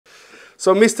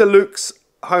So Mr. Luke's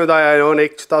Hyundai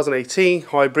Ioniq 2018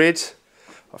 hybrid.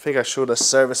 I think I showed a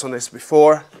service on this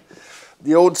before.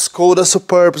 The old Skoda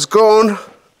Superb is gone.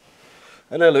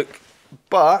 And then look,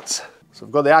 but, so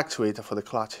I've got the actuator for the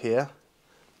clutch here.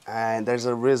 And there's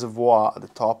a reservoir at the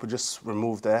top, we just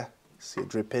removed there. See it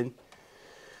dripping.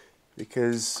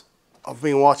 Because I've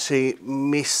been watching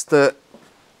Mr.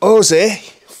 Jose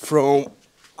from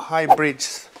Hybrid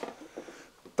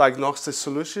Diagnostic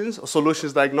Solutions, or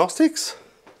Solutions Diagnostics.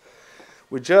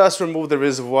 We just removed the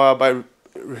reservoir by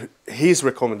his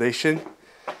recommendation,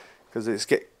 because it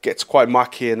gets quite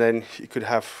mucky and then you could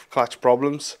have clutch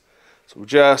problems. So we're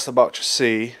just about to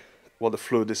see what the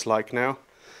fluid is like now.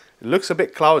 It looks a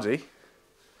bit cloudy.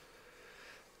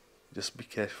 Just be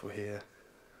careful here.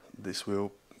 This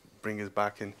will bring us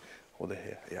back in. Hold it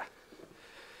here, yeah.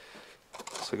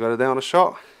 So got it down a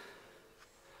shot.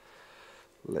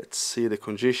 Let's see the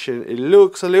condition. It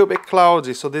looks a little bit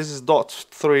cloudy, so this is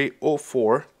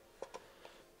 .304.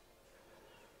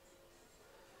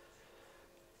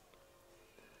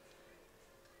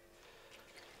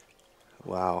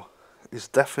 Wow, it's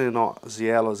definitely not as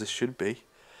yellow as it should be.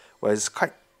 Well, it's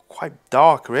quite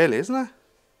dark, really, isn't it?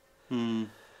 Hmm,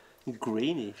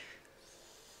 greenish,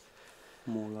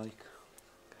 more like.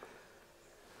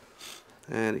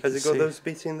 And has it got those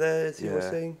bits in there, as you were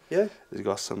saying? Yeah. It's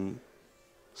got some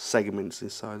segments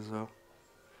inside as well.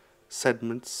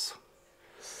 Sediments.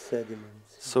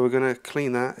 Sediments. So we're gonna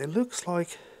clean that. It looks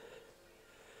like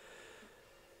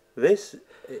this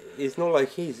is not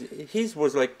like his. His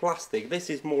was like plastic. This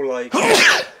is more like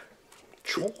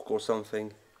chalk or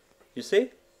something. You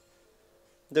see?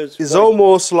 Those it's white,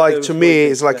 almost like, to me,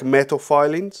 it's like metal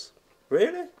filings.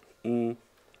 Really? Mm.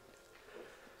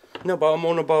 No, but I'm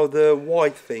on about the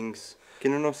white things.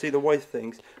 Can you not see the white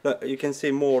things? Look, you can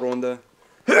see more on the.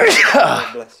 Oh,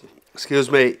 bless you. Excuse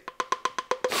me.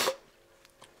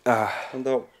 On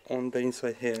the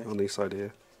inside here. On the inside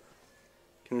here.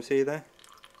 Can you see that?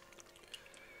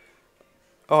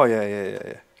 Oh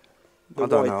yeah. I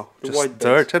don't know. Just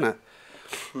dirt, innit?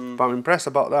 But I'm impressed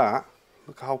about that.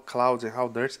 Look how cloudy, how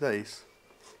dirty that is.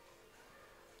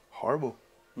 Horrible.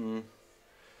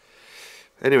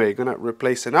 Anyway, gonna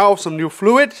replace it now. Some new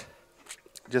fluid.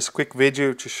 Just a quick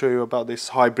video to show you about this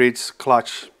hybrid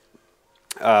clutch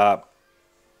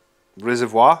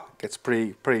reservoir. Gets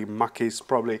pretty mucky. It's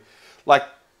probably like,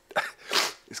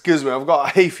 excuse me, I've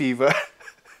got hay fever.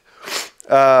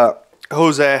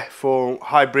 Jose for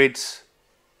Hybrid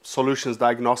Solutions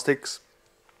Diagnostics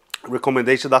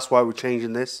recommendation. That's why we're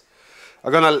changing this.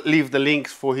 I'm gonna leave the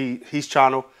links for his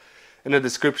channel in the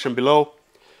description below.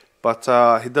 But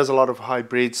he does a lot of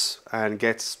hybrids and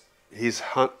gets his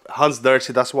hands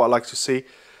dirty. That's what I like to see.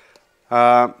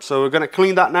 So we're gonna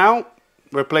clean that now.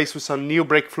 Replace with some new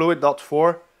brake fluid,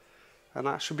 .4, and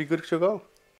that should be good to go.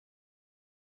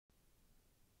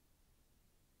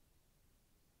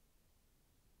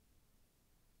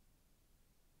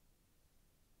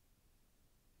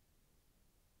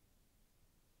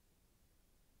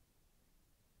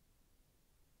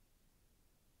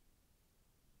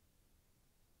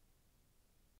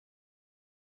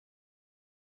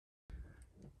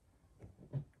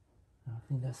 I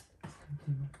think that's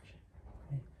too much.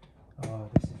 Okay. Oh,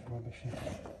 this is rubbish.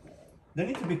 They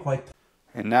need to be quite.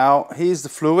 And now here's the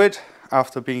fluid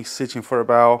after being sitting for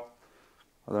about,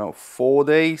 I don't know, 4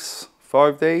 days,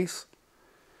 5 days.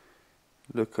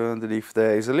 Look underneath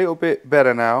there. It's a little bit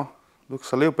better now.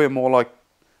 Looks a little bit more like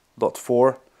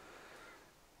 .4,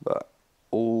 but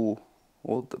all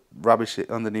the rubbish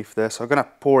underneath there. So I'm gonna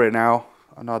pour it now.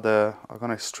 I'm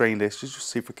gonna strain this just to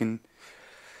see if we can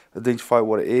identify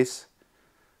what it is.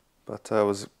 But it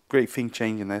was a great thing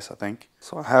changing this, I think.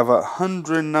 So I have a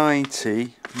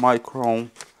 190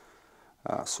 micron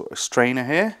sort of strainer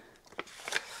here.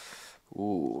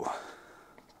 Ooh,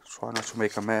 try not to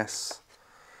make a mess,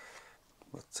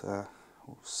 but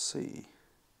we'll see.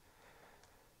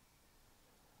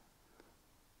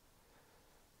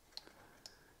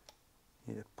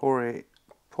 Yeah, pour it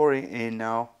in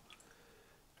now.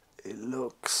 It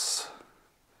looks.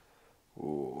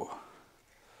 Ooh.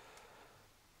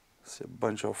 See a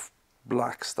bunch of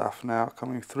black stuff now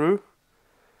coming through.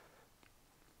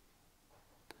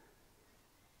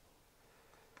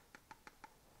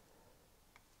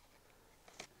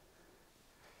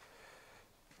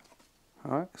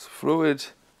 Alright, it's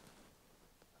fluid.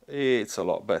 It's a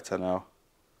lot better now.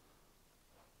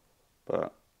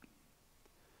 But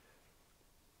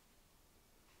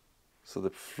so the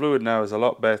fluid now is a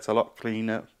lot better, a lot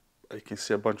cleaner. You can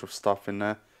see a bunch of stuff in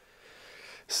there.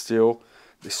 Still,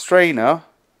 the strainer, I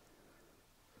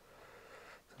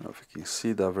don't know if you can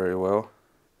see that very well.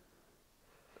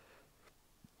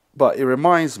 but it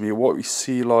reminds me of what we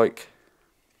see like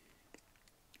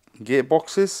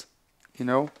gearboxes, you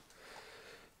know.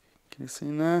 Can you see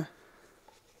in there?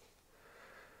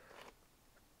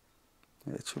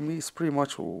 Yeah, to me it's pretty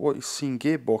much what you see in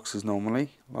gearboxes normally,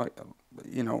 like,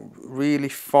 you know, really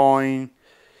fine,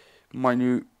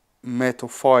 minute metal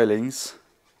filings.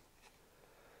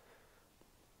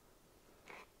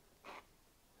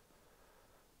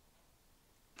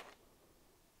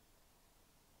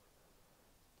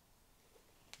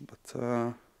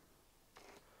 But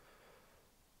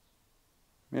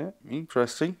yeah,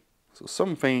 interesting. So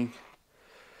something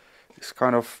is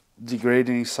kind of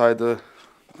degrading inside the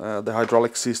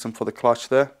hydraulic system for the clutch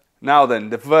there. Now then,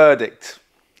 the verdict.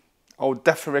 I would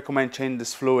definitely recommend changing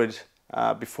this fluid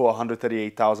before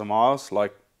 138,000 miles,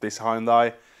 like this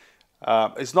Hyundai.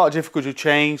 It's not difficult to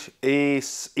change.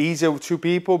 It's easier with two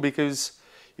people because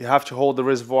you have to hold the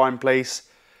reservoir in place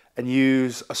and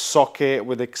use a socket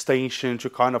with extension to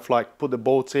kind of like put the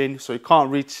bolt in. So you can't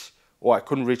reach, or I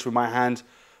couldn't reach with my hand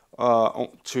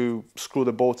to screw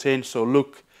the bolt in. So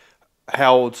Luke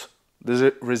held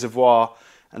the reservoir,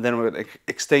 and then with an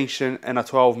extension and a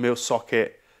 12mm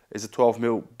socket, is a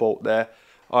 12mm bolt there,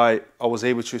 I was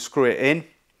able to screw it in.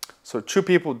 So two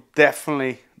people,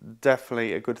 definitely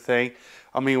a good thing.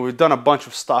 I mean, we've done a bunch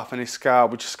of stuff in this car,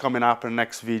 which is coming up in the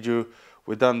next video.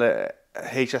 We've done the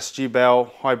HSG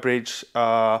belt, high bridge,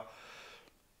 a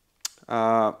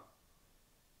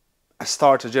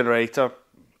starter generator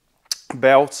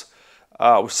belt.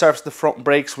 We serviced the front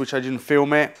brakes, which I didn't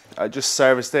film it. I just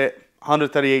serviced it.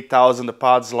 138,000. The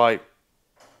pad's like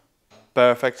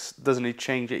perfect. Doesn't need to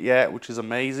change it yet, which is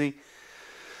amazing.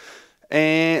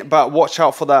 But watch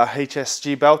out for that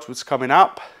HSG belt, which is coming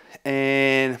up.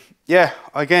 And yeah,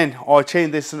 again, I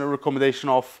changed this in a recommendation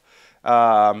of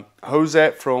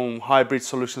Jose from Hybrid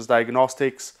Solutions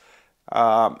Diagnostics.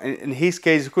 In his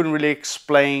case, he couldn't really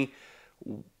explain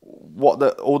what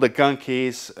all the gunk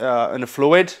is in the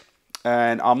fluid,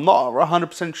 and I'm not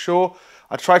 100% sure.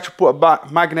 I tried to put a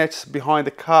magnet behind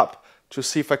the cap to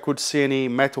see if I could see any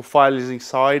metal filings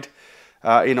inside,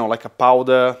 you know, like a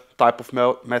powder type of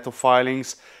metal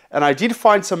filings. And I did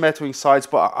find some metal inside,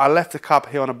 but I left the cap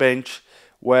here on a bench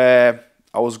where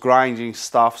I was grinding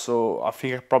stuff, so I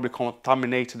think I probably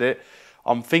contaminated it.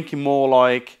 I'm thinking more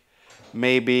like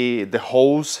maybe the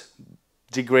hose,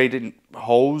 degraded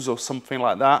hose or something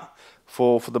like that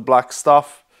for the black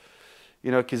stuff.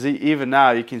 You know, because even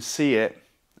now you can see it,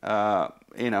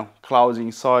 you know, clouds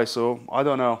inside. So I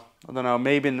don't know.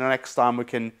 Maybe the next time we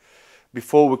can,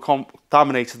 before we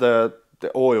contaminate the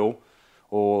oil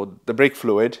or the brake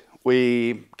fluid,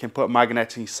 we can put a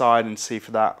magnet inside and see if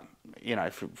that, you know,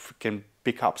 if we can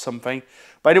pick up something.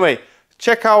 But anyway,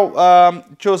 check out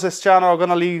Jose's channel. I'm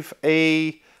gonna leave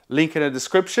a link in the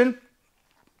description.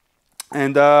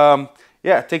 And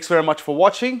yeah, thanks very much for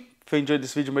watching. If you enjoyed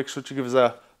this video, make sure to give us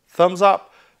a thumbs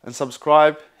up and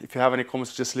subscribe. If you have any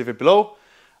comments, just leave it below.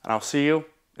 And I'll see you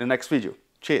in the next video.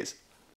 Cheers.